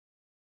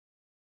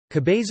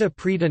Cabeza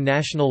Prieta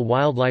National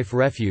Wildlife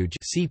Refuge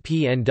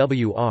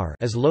 (CPNWR)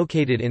 is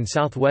located in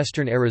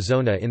southwestern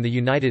Arizona in the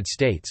United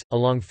States,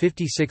 along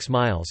 56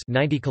 miles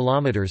 (90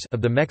 kilometers)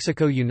 of the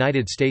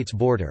Mexico-United States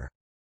border.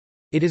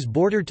 It is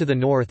bordered to the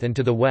north and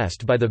to the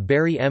west by the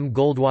Barry M.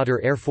 Goldwater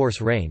Air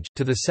Force Range,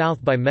 to the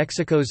south by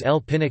Mexico's El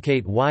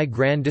Pinacate y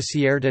Gran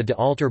Desierto de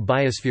Altar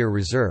Biosphere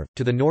Reserve,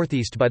 to the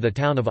northeast by the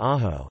town of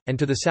Ajo, and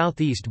to the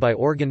southeast by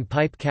Oregon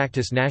Pipe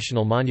Cactus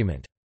National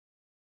Monument.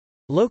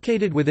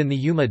 Located within the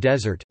Yuma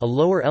Desert, a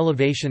lower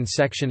elevation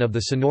section of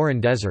the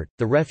Sonoran Desert,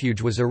 the refuge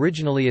was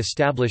originally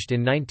established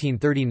in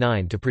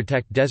 1939 to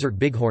protect desert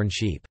bighorn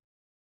sheep.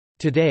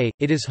 Today,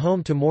 it is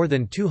home to more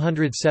than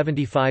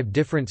 275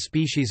 different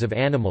species of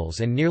animals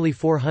and nearly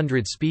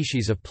 400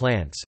 species of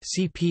plants.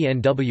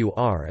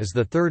 CPNWR is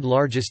the third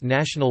largest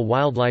national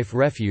wildlife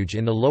refuge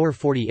in the lower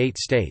 48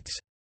 states.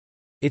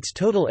 Its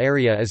total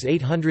area is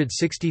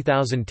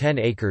 860,010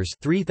 acres,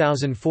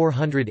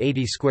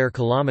 3,480 square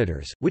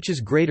kilometers, which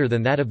is greater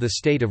than that of the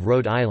state of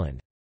Rhode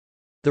Island.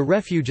 The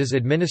refuge is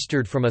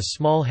administered from a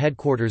small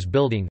headquarters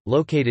building,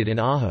 located in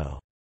Ajo.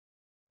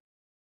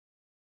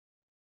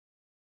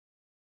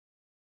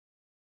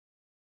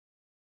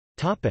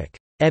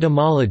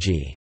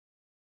 Etymology.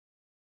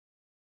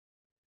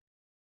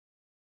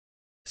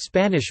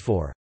 Spanish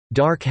for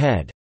dark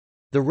head.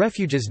 The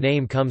refuge's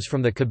name comes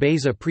from the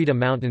Cabeza Prieta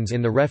Mountains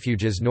in the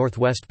refuge's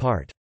northwest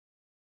part.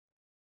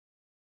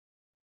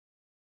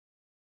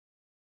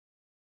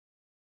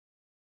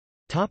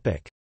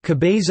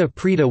 Cabeza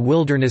Prieta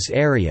Wilderness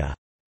Area.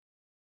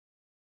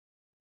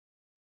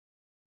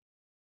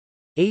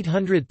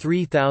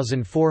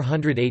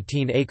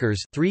 803,418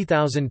 acres,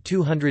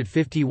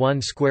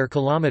 3,251 square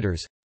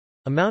kilometers,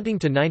 amounting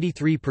to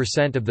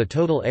 93% of the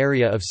total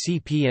area of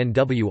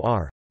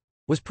CPNWR,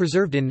 was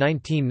preserved in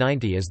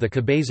 1990 as the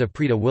Cabeza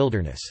Prieta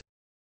Wilderness.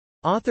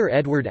 Author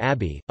Edward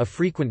Abbey, a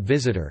frequent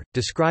visitor,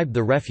 described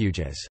the refuge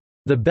as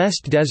the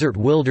best desert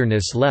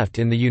wilderness left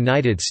in the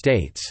United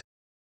States,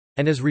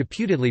 and is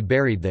reputedly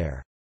buried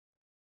there.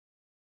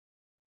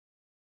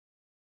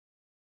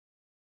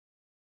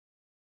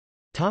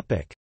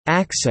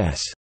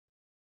 Access.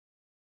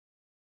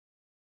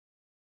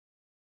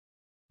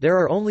 There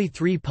are only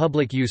 3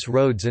 public-use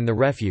roads in the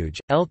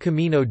refuge: El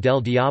Camino del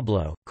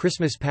Diablo,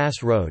 Christmas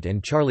Pass Road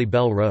and Charlie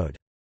Bell Road.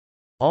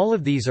 All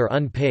of these are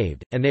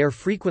unpaved, and they are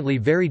frequently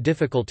very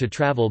difficult to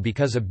travel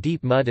because of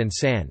deep mud and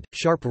sand,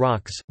 sharp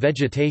rocks,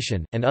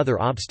 vegetation, and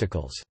other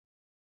obstacles.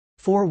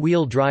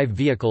 4-wheel drive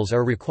vehicles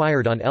are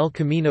required on El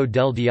Camino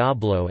del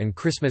Diablo and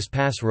Christmas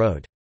Pass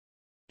Road.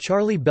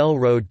 Charlie Bell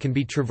Road can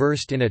be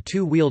traversed in a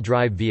 2-wheel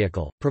drive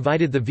vehicle,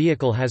 provided the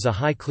vehicle has a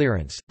high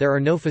clearance. There are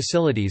no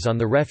facilities on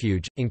the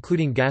refuge,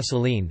 including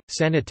gasoline,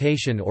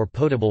 sanitation or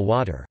potable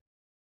water.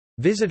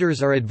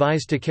 Visitors are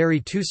advised to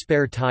carry 2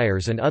 spare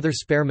tires and other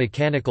spare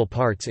mechanical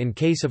parts in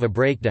case of a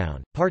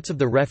breakdown. Parts of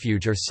the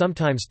refuge are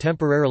sometimes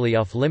temporarily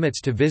off limits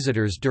to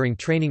visitors during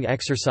training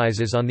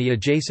exercises on the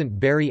adjacent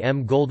Barry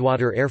M.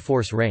 Goldwater Air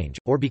Force Range,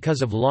 or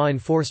because of law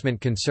enforcement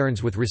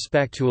concerns with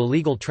respect to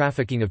illegal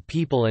trafficking of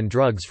people and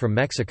drugs from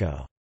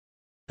Mexico.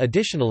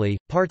 Additionally,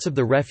 parts of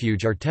the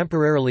refuge are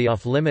temporarily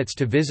off limits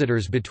to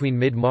visitors between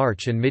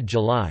mid-March and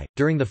mid-July,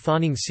 during the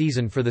fawning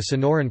season for the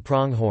Sonoran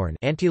pronghorn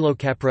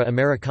Antilocapra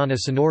americana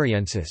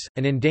sonoriensis,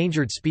 an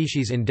endangered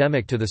species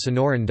endemic to the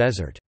Sonoran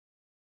Desert.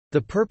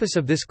 The purpose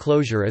of this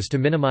closure is to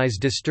minimize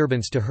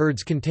disturbance to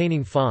herds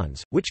containing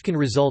fawns, which can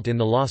result in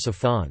the loss of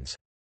fawns.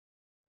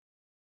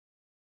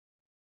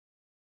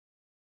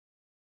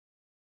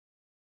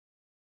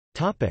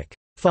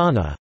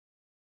 Fauna.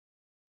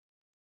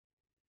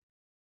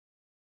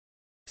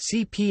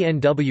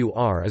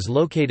 CPNWR is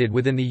located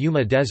within the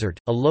Yuma Desert,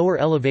 a lower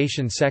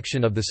elevation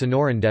section of the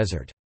Sonoran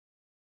Desert.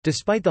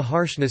 Despite the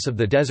harshness of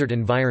the desert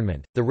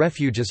environment, the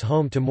refuge is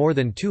home to more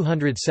than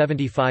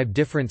 275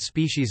 different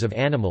species of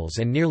animals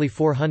and nearly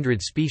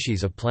 400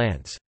 species of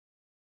plants.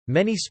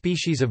 Many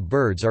species of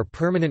birds are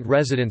permanent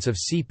residents of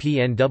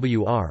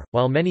CPNWR,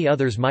 while many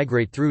others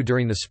migrate through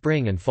during the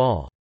spring and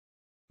fall.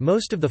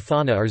 Most of the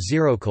fauna are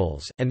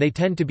xerocoles, and they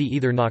tend to be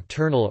either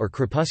nocturnal or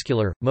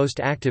crepuscular,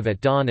 most active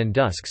at dawn and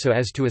dusk so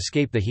as to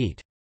escape the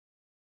heat.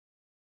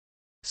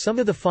 Some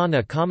of the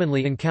fauna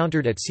commonly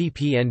encountered at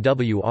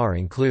CPNWR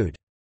include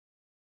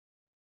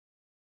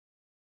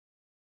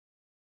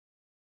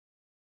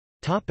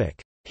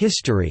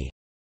History.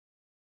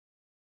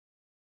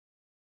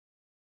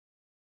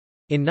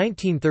 In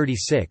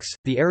 1936,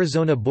 the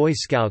Arizona Boy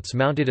Scouts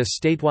mounted a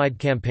statewide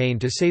campaign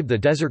to save the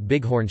desert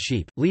bighorn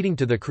sheep, leading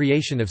to the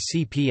creation of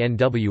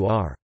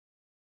CPNWR.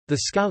 The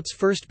Scouts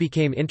first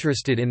became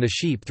interested in the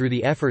sheep through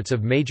the efforts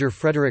of Major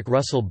Frederick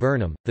Russell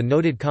Burnham, the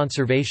noted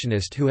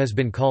conservationist who has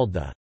been called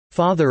the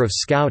 "father of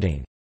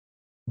Scouting."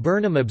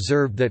 Burnham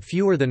observed that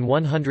fewer than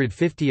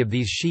 150 of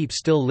these sheep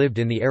still lived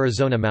in the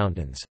Arizona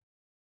mountains.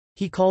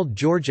 He called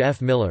George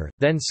F. Miller,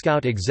 then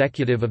Scout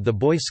Executive of the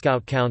Boy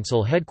Scout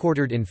Council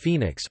headquartered in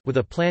Phoenix, with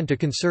a plan to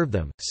conserve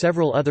them.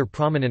 Several other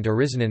prominent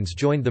Arizonans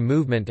joined the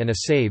movement and a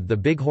Save the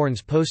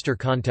Bighorns poster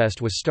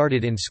contest was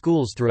started in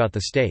schools throughout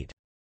the state.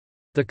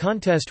 The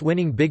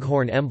contest-winning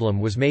Bighorn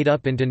emblem was made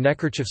up into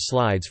neckerchief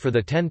slides for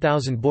the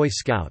 10,000 Boy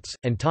Scouts,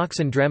 and talks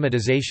and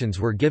dramatizations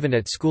were given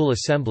at school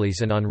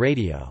assemblies and on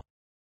radio.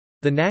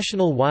 The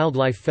National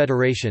Wildlife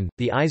Federation,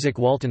 the Isaac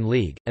Walton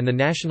League, and the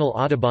National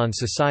Audubon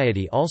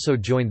Society also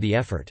joined the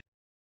effort.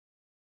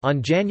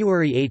 On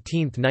January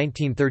 18,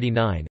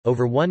 1939,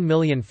 over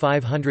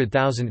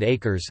 1,500,000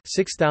 acres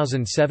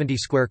 (6,070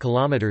 square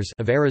kilometers)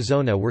 of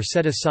Arizona were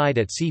set aside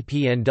at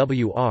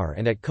CPNWR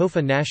and at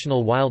Kofa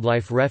National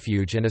Wildlife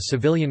Refuge, and a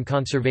civilian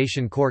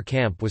Conservation Corps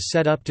camp was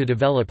set up to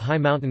develop high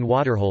mountain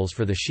waterholes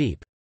for the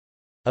sheep.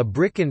 A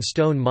brick and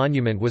stone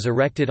monument was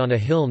erected on a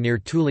hill near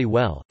Tule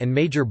Well, and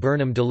Major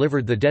Burnham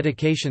delivered the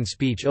dedication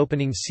speech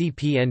opening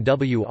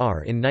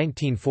CPNWR in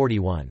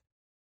 1941.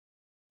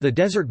 The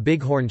desert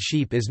bighorn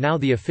sheep is now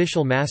the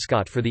official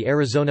mascot for the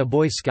Arizona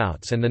Boy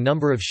Scouts, and the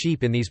number of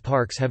sheep in these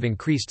parks have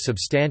increased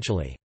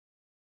substantially.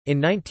 In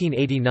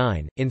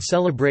 1989, in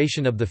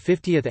celebration of the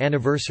 50th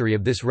anniversary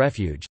of this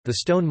refuge, the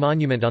stone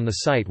monument on the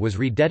site was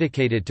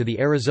rededicated to the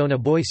Arizona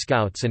Boy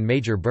Scouts and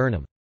Major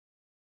Burnham.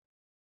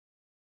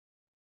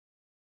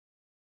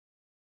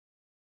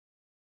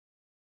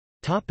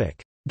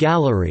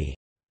 Gallery.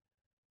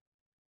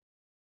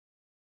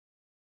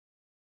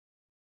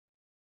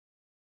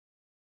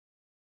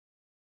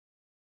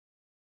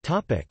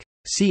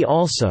 See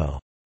also: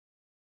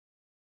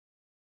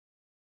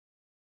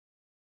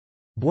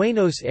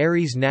 Buenos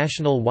Aires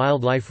National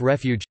Wildlife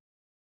Refuge.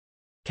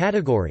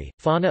 Category: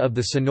 Fauna of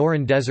the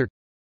Sonoran Desert.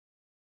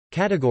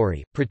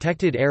 Category: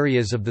 Protected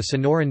areas of the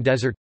Sonoran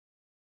Desert.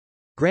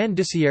 Gran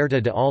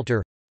Desierto de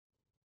Altar.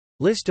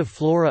 List of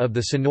flora of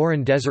the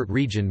Sonoran Desert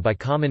region by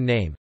common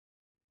name.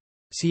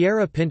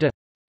 Sierra Pinta.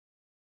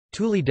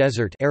 Tule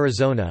Desert,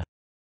 Arizona.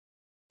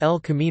 El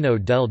Camino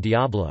del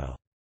Diablo.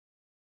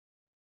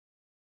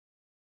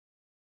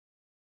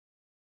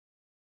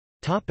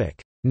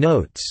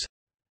 Notes.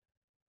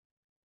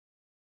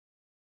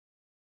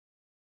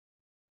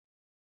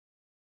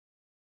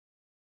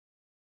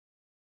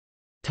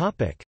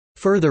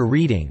 Further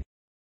reading.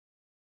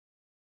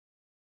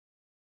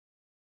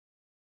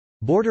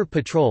 Border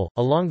Patrol,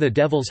 along the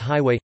Devil's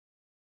Highway.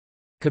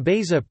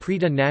 Cabeza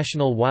Prieta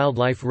National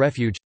Wildlife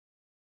Refuge.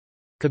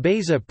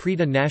 Cabeza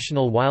Prieta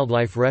National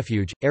Wildlife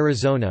Refuge,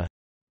 Arizona.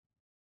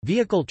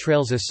 Vehicle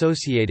trails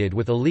associated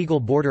with illegal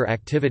border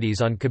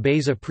activities on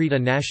Cabeza Prieta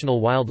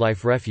National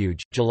Wildlife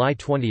Refuge, July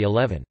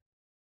 2011.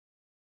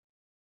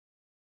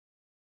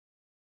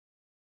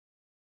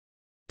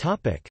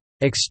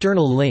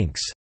 External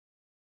links.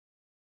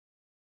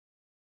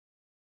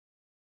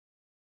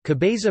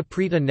 Cabeza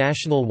Prieta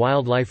National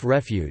Wildlife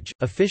Refuge,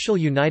 official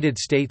United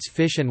States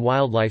Fish and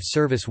Wildlife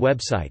Service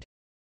website.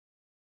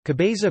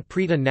 Cabeza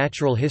Prieta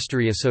Natural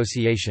History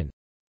Association.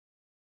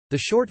 The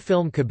short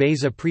film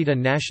Cabeza Prieta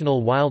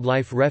National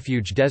Wildlife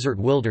Refuge Desert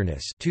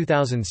Wilderness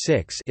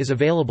 2006 is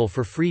available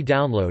for free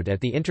download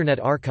at the Internet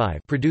Archive,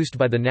 produced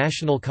by the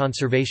National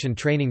Conservation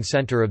Training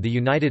Center of the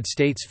United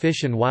States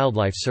Fish and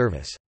Wildlife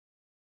Service.